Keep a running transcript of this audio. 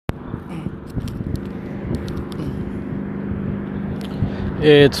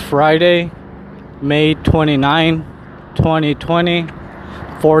It's Friday, May 29, 2020,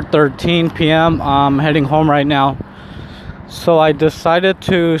 4:13 p.m. I'm heading home right now. So I decided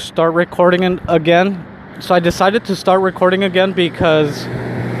to start recording again.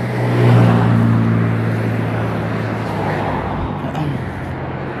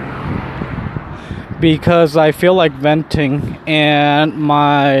 Because I feel like venting and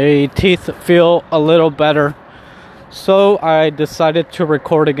my teeth feel a little better. So I decided to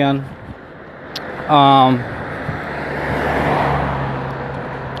record again.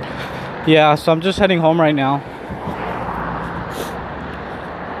 Yeah, so I'm just heading home right now.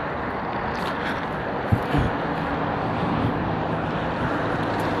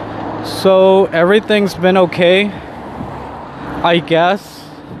 So everything's been okay, I guess.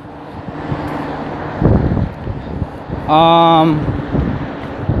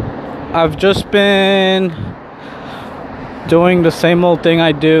 I've just been doing the same old thing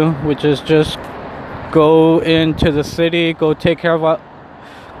I do, which is just go into the city, go take care of what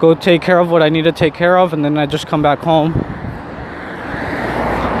I need to take care of, and then I just come back home.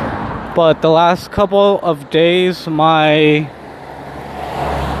 But the last couple of days my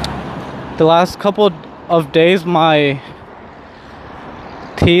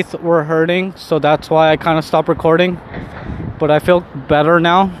teeth were hurting, so that's why I kind of stopped recording. But I feel better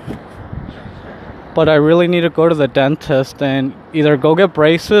now. But I really need to go to the dentist and either go get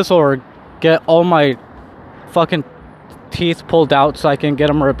braces or get all my fucking teeth pulled out so I can get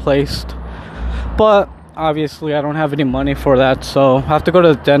them replaced. But obviously I don't have any money for that, so I have to go to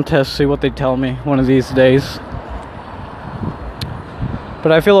the dentist, see what they tell me one of these days.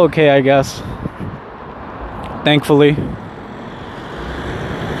 But I feel okay, I guess. Thankfully.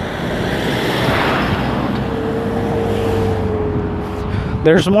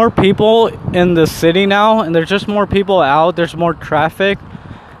 There's more people in the city now, and there's just more people out. There's more traffic,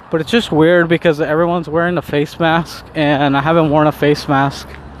 but it's just weird because everyone's wearing a face mask, and I haven't worn a face mask.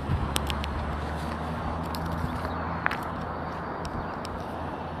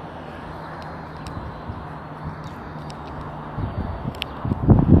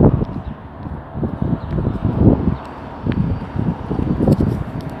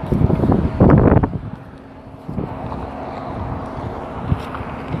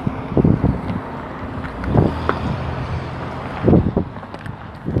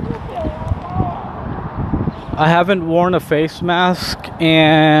 I haven't worn a face mask,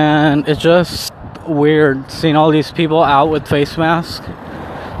 and it's just weird seeing all these people out with face masks,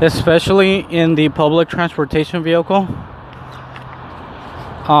 especially in the public transportation vehicle.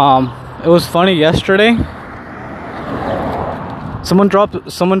 It was funny yesterday. Someone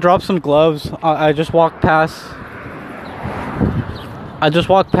dropped some gloves. I just walked past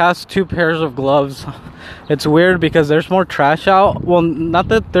two pairs of gloves. It's weird because there's more trash out. Well, not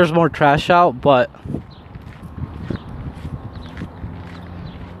that there's more trash out, but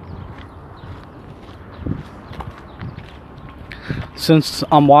since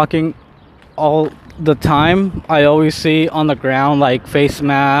I'm walking all the time, I always see on the ground like face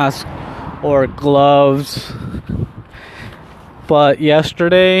masks or gloves. But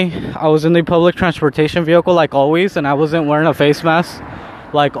yesterday I was in the public transportation vehicle like always, and I wasn't wearing a face mask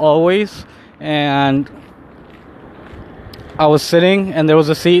like always, and I was sitting and there was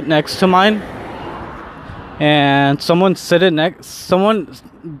a seat next to mine, and someone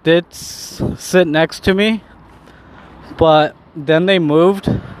did sit next to me, but then they moved,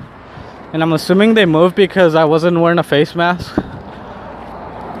 and I'm assuming they moved because I wasn't wearing a face mask.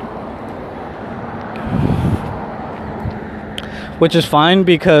 Which is fine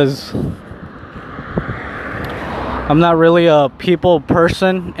because I'm not really a people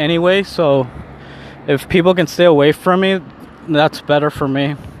person anyway, so if people can stay away from me, that's better for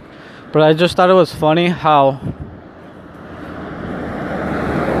me. But I just thought it was funny how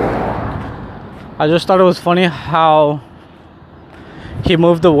he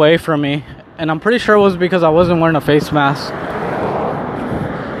moved away from me, and I'm pretty sure it was because I wasn't wearing a face mask.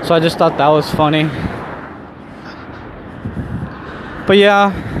 So I just thought that was funny. But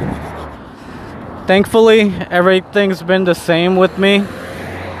yeah, thankfully everything's been the same with me.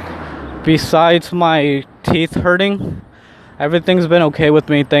 Besides my teeth hurting, everything's been okay with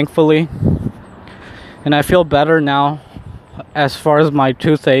me, thankfully. And I feel better now as far as my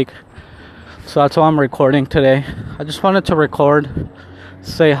toothache. So that's why I'm recording today. I just wanted to record,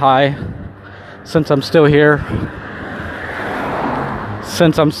 say hi, since I'm still here,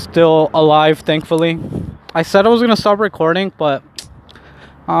 since I'm still alive, thankfully. I said I was gonna stop recording, but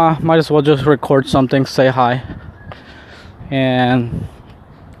might as well just record something, say hi. And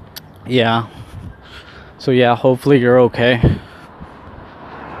yeah, so yeah, hopefully you're okay.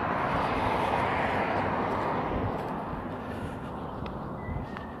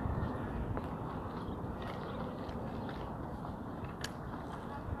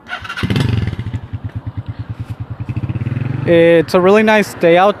 It's a really nice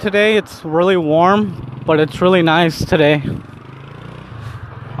day out today. It's really warm, but it's really nice today.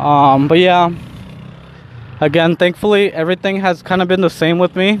 But yeah, again, thankfully everything has kind of been the same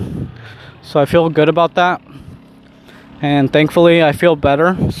with me, so I feel good about that. And thankfully I feel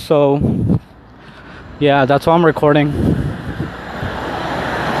better, so yeah, that's why I'm recording.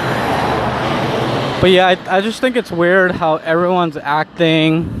 But yeah, I just think it's weird how everyone's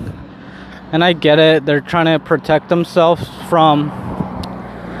acting. And I get it, they're trying to protect themselves from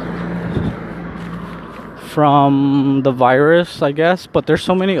the virus, I guess. But there's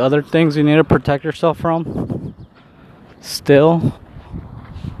so many other things you need to protect yourself from still.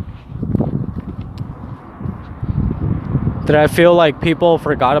 That I feel like people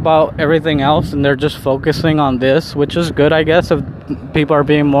forgot about everything else and they're just focusing on this, which is good, I guess, if people are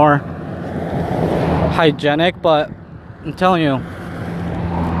being more hygienic. But I'm telling you,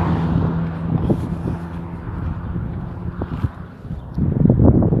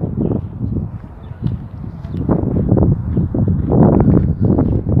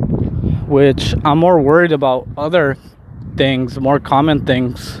 which I'm more worried about other things, more common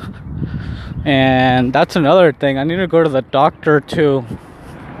things. And that's another thing. I need to go to the doctor too.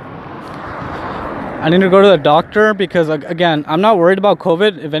 I need to go to the doctor because, again, I'm not worried about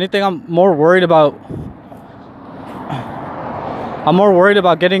COVID. If anything, I'm more worried about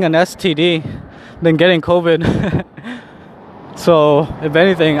getting an STD than getting COVID. So, if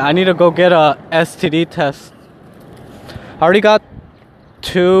anything, I need to go get a STD test. I already got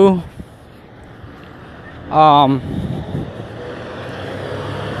 2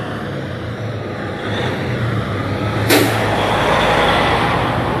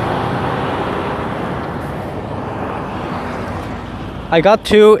 I got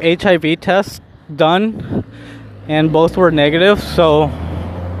 2 HIV tests done and both were negative, so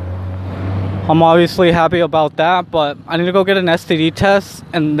I'm obviously happy about that. But I need to go get an STD test,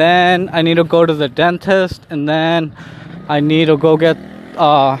 and then I need to go to the dentist, and then I need to go get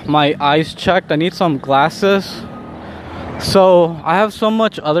my eyes checked. I need some glasses. So I have so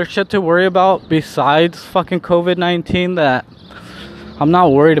much other shit to worry about besides fucking COVID-19 that I'm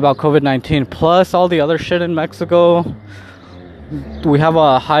not worried about COVID-19. Plus all the other shit in Mexico. We have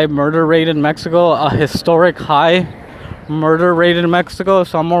a high murder rate in Mexico, a historic high murder rate in Mexico.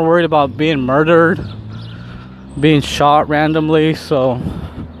 So I'm more worried about being murdered, being shot randomly. So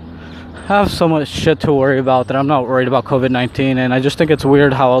I have so much shit to worry about that I'm not worried about COVID-19. And I just think it's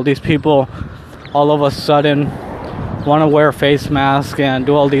weird how all these people all of a sudden want to wear a face mask and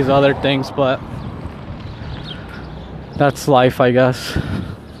do all these other things. But that's life, I guess.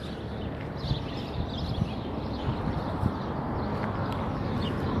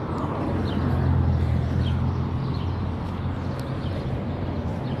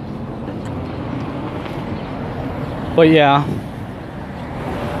 But yeah.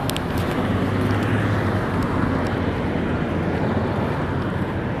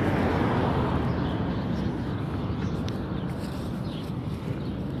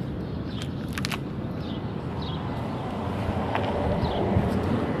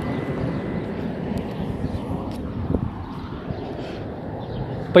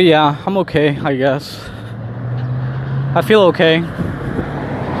 But yeah, I'm okay, I guess. I feel okay.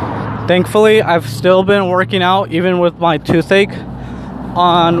 Thankfully, I've still been working out even with my toothache.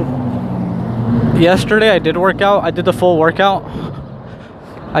 On yesterday, I did work out. I did the full workout.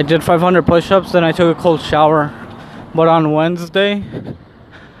 I did 500 push-ups, then I took a cold shower. But on Wednesday,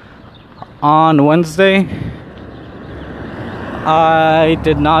 I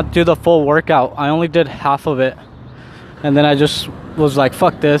did not do the full workout. I only did half of it. And then I just was like,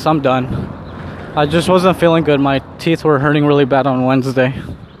 fuck this, I'm done. I just wasn't feeling good. My teeth were hurting really bad on Wednesday.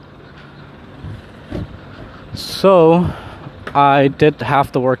 So I did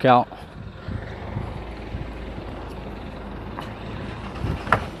half the workout.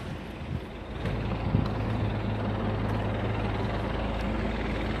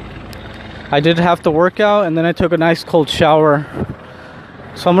 I did half the workout and then I took a nice cold shower.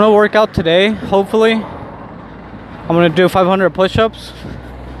 So I'm gonna work out today, hopefully. I'm gonna do 500 push-ups,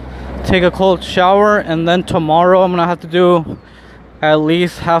 take a cold shower, and then tomorrow I'm gonna have to do at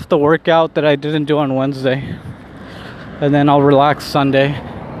least half the workout that I didn't do on Wednesday. And then I'll relax Sunday.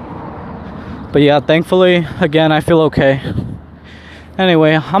 But yeah, thankfully, again, I feel okay.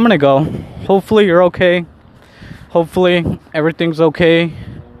 Anyway, I'm gonna go. Hopefully you're okay. Hopefully everything's okay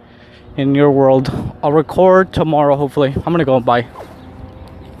in your world. I'll record tomorrow, hopefully. I'm gonna go. Bye.